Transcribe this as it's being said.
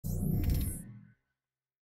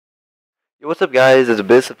Yo, what's up, guys? It's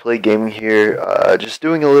Abyss of Play Gaming here. Just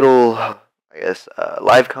doing a little,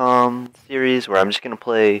 live com series where I'm just gonna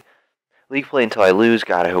play League Play until I lose.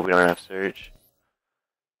 God, I hope we don't have Search.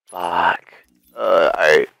 Fuck.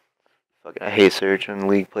 Alright. Fucking, I hate Search on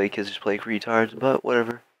League Play because just play retards, but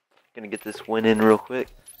whatever. Gonna get this win in real quick.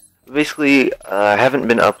 Basically, I haven't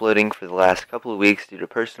been uploading for the last couple of weeks due to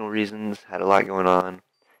personal reasons. Had a lot going on.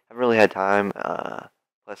 Haven't really had time.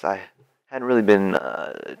 Plus, I hadn't really been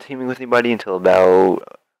teaming with anybody until about,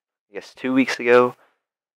 I guess, 2 weeks ago.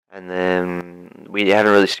 And then we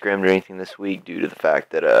haven't really scrimmed or anything this week due to the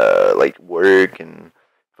fact that, like, work and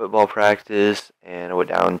football practice. And I went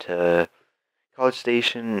down to College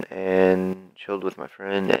Station and chilled with my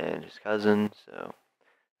friend and his cousin. So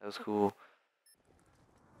that was cool.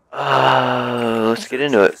 Let's get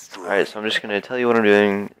into it. Alright, so I'm just going to tell you what I'm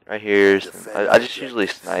doing right here. I just usually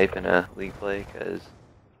snipe in a League Play because it's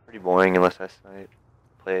pretty boring unless I snipe.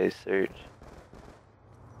 Play Search.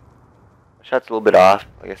 My shot's a little bit off.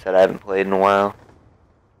 Like I said, I haven't played in a while.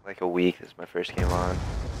 Like a week. This is my first game on.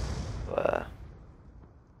 But,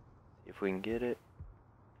 see if we can get it.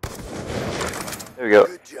 There we go.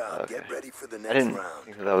 Okay. I didn't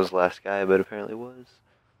think that was the last guy, but apparently it was.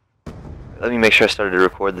 Let me make sure I started to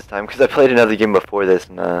record this time, because I played another game before this,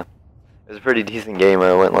 and it was a pretty decent game.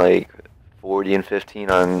 I went like 40 and 15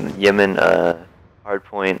 on Yemen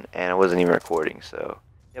hardpoint, and I wasn't even recording. So,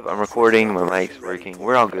 yep, I'm recording, my mic's working,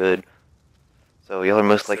 we're all good. So y'all are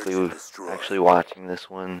most likely actually watching this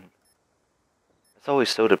one. It's always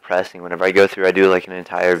so depressing whenever I go through, I do like an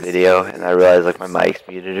entire video, and I realize like my mic's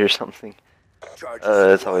muted or something.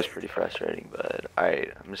 It's always pretty frustrating, but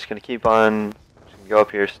alright, I'm just gonna keep on. Go up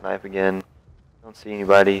here, snipe again. Don't see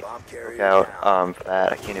anybody. Look out. Oh, I'm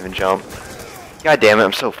fat. I can't even jump. God damn it,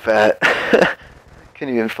 I'm so fat.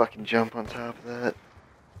 Couldn't even fucking jump on top of that.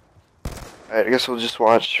 Alright, I guess we'll just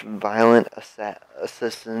watch Violent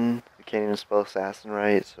Assassin. I can't even spell assassin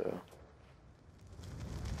right, so.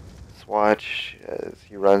 Let's watch as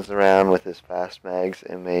he runs around with his fast mags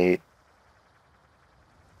M8.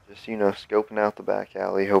 Just, you know, scoping out the back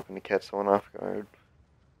alley, hoping to catch someone off guard.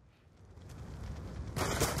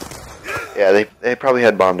 Yeah, they probably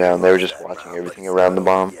had bomb down. They were just watching everything around the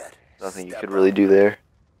bomb. Nothing you could really do there.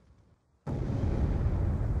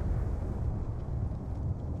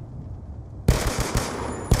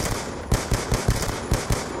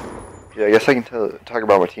 Yeah, I guess I can talk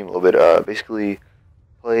about my team a little bit. Basically,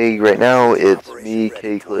 Plague right now, it's me,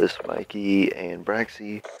 Cakeless, Mikey, and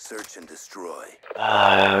Braxy. Search and destroy.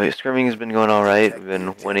 Scrimming has been going alright. We've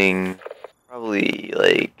been winning probably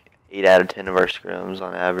like 8 out of 10 of our scrims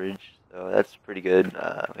on average. So that's pretty good.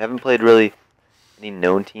 We haven't played really any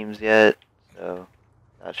known teams yet, so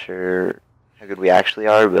not sure how good we actually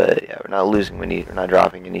are. But yeah, we're not losing many, we're not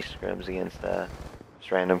dropping any scrims against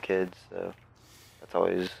just random kids. So that's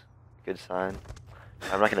always a good sign.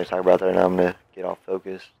 I'm not going to talk about that right now. I'm going to get off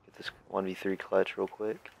focus, get this 1v3 clutch real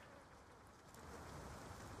quick.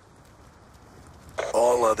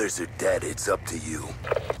 All others are dead. It's up to you.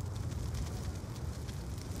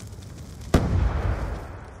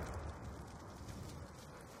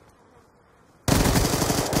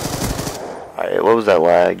 Alright, what was that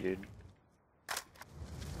lag, dude?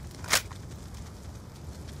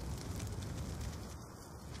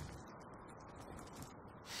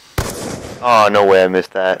 Oh, no way I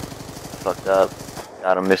missed that. Fucked up.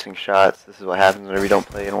 God, I'm missing shots. This is what happens whenever you don't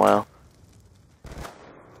play in a while.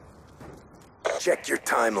 Check your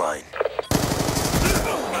timeline.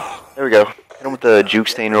 There we go. Hit him with the juke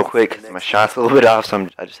stain real quick, because my shot's a little bit off, so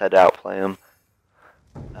I just had to outplay him.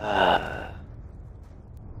 I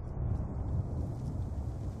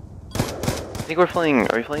think we're playing,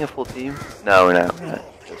 are we playing a full team? No, we're not.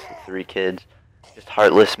 Just the 3 kids. Just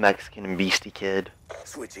heartless Mexican and beastie kid.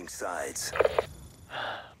 Switching sides.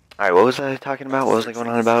 Alright, what was I talking about? What was I going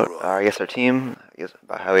on about? I guess our team. I guess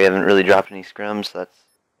about how we haven't really dropped any scrims. So that's,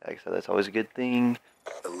 like I said, that's always a good thing.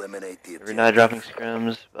 Eliminate the We're not dropping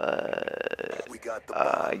scrims, but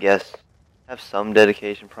I guess have some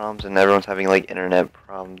dedication problems, and everyone's having like internet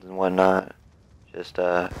problems and whatnot. Just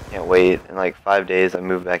can't wait. In like 5 days, I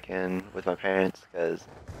move back in with my parents because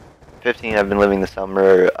 15. I've been living the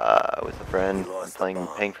summer with a friend,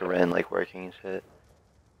 paying for rent, like working and shit.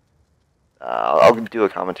 I'll do a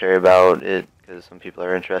commentary about it because some people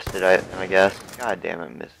are interested. I guess. God damn,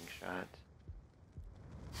 I'm missing shots.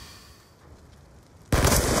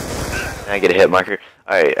 And I get a hit marker.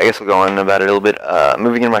 Alright, I guess we'll go on about it a little bit.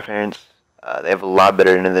 Moving in with my parents. They have a lot better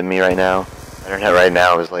internet than me right now. Internet right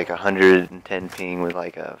now is like 110 ping with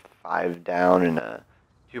like a 5 down and a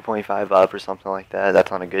 2.5 up or something like that.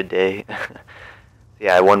 That's on a good day.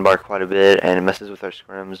 yeah, I one bar quite a bit, and it messes with our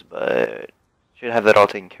scrims, but should have that all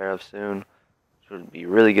taken care of soon. Which would be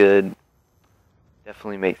really good.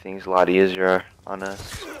 Definitely make things a lot easier on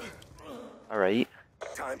us. Alright.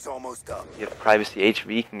 Time's almost up. You have Privacy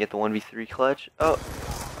HV, can get the 1v3 clutch. Oh.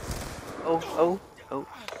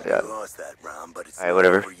 Yeah. Lost that round, but it's Alright,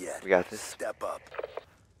 whatever. over yet. We got this. Step up.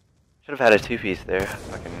 Should have had a two-piece there.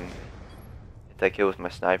 Fucking hit that kill with my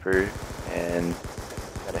sniper and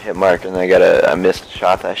got a hit mark, and then I missed a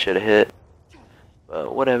shot that I should have hit.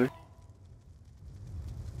 But whatever.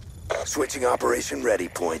 Switching operation ready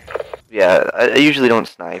point. Yeah, I usually don't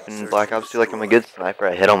snipe in Black Ops 2 like I'm a good sniper.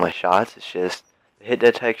 I hit all my shots. It's just the hit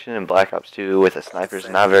detection in Black Ops 2 with a sniper is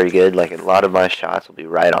not very good. Like, a lot of my shots will be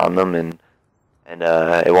right on them, and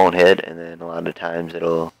it won't hit, and then a lot of times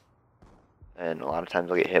I'll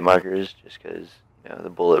get hit markers just because, you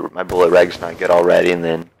know, my bullet reg's not good already, and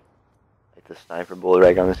then like the sniper bullet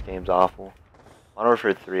reg on this game's awful. Modern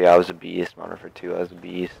Warfare 3 I was a beast, Modern Warfare 2 I was a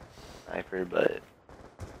beast, sniper, but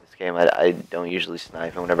this game I don't usually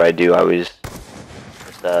snipe, and whenever I do I always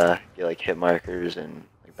just get like hit markers and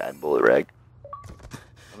like bad bullet reg.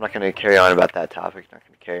 I'm not going to carry on about that topic, not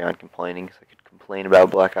going to carry on complaining, because I could complain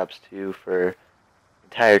about Black Ops 2 for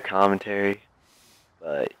entire commentary,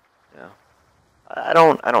 but you know, I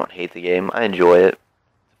don't hate the game. I enjoy it. It's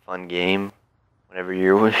a fun game whenever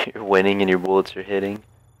you're winning and your bullets are hitting.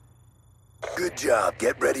 Good job.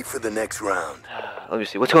 Get ready for the next round. Let me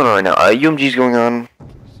see what's going on right now. UMG's going on.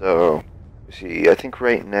 So let's see. I think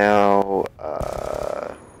right now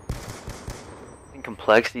I think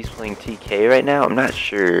Complexity's playing TK right now. I'm not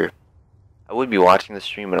sure. I would be watching the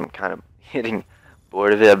stream, but I'm kind of getting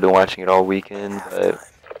bored of it. I've been watching it all weekend, but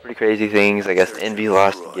pretty crazy things. I guess Envy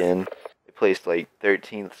lost again. They placed like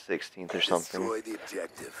 13th, 16th or something.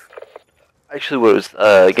 I actually was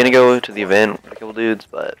gonna go to the event with a couple dudes,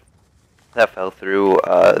 but that fell through.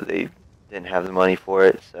 They didn't have the money for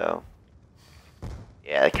it, so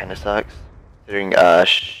yeah, it kind of sucks. Considering,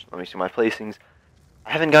 let me see my placings.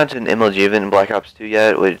 I haven't gone to an MLG event in Black Ops 2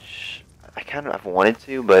 yet, which I've wanted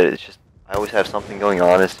to, but it's just I always have something going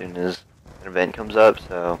on as soon as an event comes up,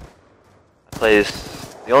 so I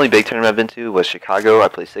placed, the only big tournament I've been to was Chicago. I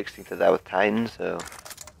placed 16th of that with Titan, so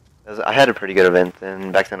I had a pretty good event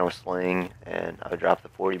then. Back then I was slaying, and I would drop the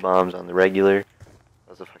 40 bombs on the regular. I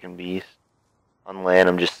was a fucking beast. On LAN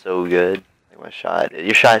I'm just so good. Like my shot,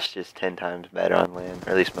 your shot's just 10 times better on LAN, or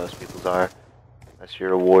at least most people's are, unless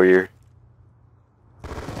you're a warrior.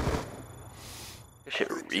 Good shit,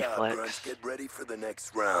 reflex. Get ready for the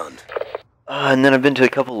next round. And then I've been to a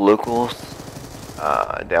couple locals,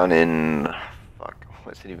 down in,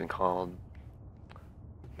 what's it even called?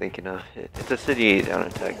 Thinking of it. It's a city down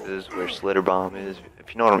in Texas where Slitter Bomb is.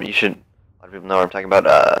 If you know what you should, a lot of people know what I'm talking about.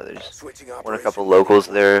 There's won a couple locals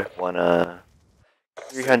there. Won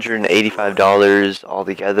 $385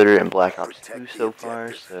 altogether in Black Ops 2 so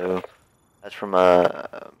far. So that's from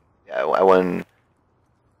yeah, I won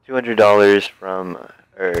 $200 from,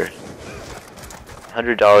 or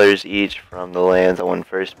 $100 each from the lands. I won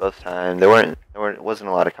first both times. It wasn't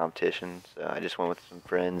a lot of competition, so I just went with some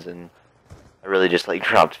friends, and I really just like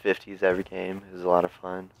dropped 50s every game. It was a lot of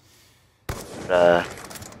fun. But,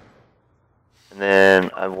 and then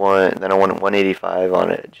I won 185 on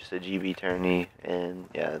it, just a GB tourney, and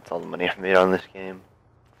yeah, that's all the money I've made on this game.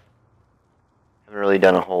 Haven't really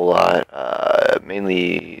done a whole lot,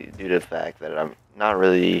 mainly due to the fact that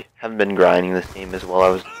haven't been grinding this game as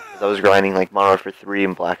well as I was grinding like Modern Warfare 3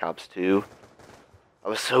 and Black Ops 2. I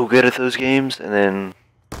was so good at those games, and then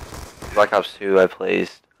Black Ops 2 I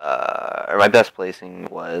placed, or my best placing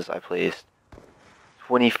was I placed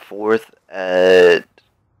 24th at,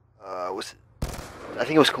 I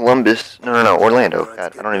think it was Columbus, no, Orlando.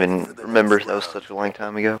 God, I don't even remember, that was such a long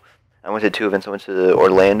time ago. I went to 2 events. I went to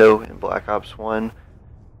Orlando in Black Ops 1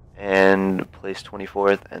 and placed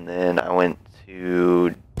 24th, and then I went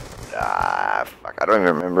to, I don't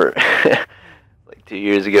even remember, like 2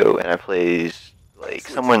 years ago, and I placed like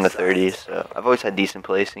somewhere in the 30s, so I've always had decent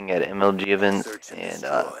placing at MLG events and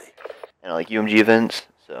like UMG events,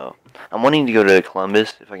 so I'm wanting to go to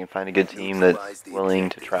Columbus if I can find a good team that's willing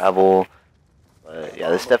to travel. But yeah,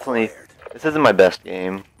 this isn't my best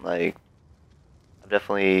game. Like, I've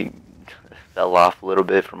definitely fell off a little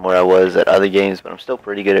bit from where I was at other games, but I'm still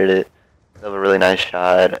pretty good at it. I have a really nice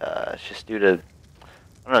shot. It's just due to,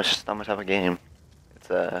 I don't know, it's just not my type of game. It's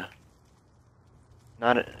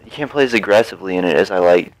you can't play as aggressively in it as I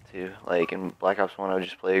like to. Like in Black Ops 1 I would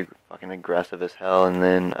just play fucking aggressive as hell, and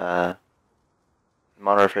then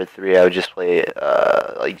Modern Warfare 3 I would just play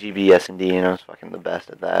like GB, S&D, and I was fucking the best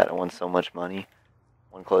at that. I won so much money.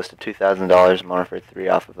 Won close to $2,000. I'm on for 3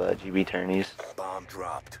 off of GB tourneys. Bomb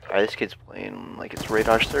dropped. Alright, this kid's playing like it's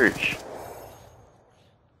radar search.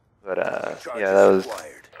 But yeah, those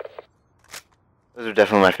are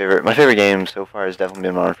definitely my favorite. My favorite game so far has definitely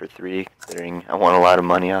been Modern Warfare 3, considering I won a lot of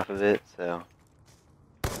money off of it. So,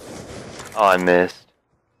 oh, I missed.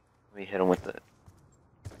 Let me hit him with the.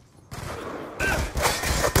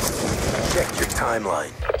 Check your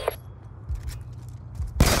timeline.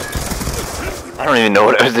 I don't even know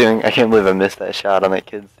what I was doing. I can't believe I missed that shot on that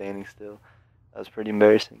kid standing still. That was pretty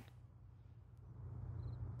embarrassing.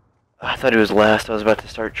 I thought he was last. I was about to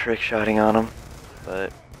start trick shotting on him,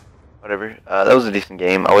 but whatever. That was a decent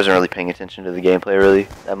game. I wasn't really paying attention to the gameplay really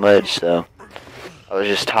that much, so I was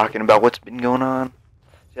just talking about what's been going on.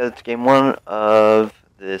 So yeah, that's game 1 of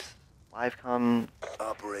this livecom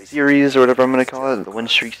series, or whatever I'm going to call it, the win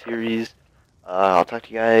streak series. I'll talk to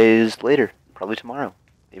you guys later, probably tomorrow,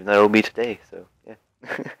 even though it will be today, so yeah.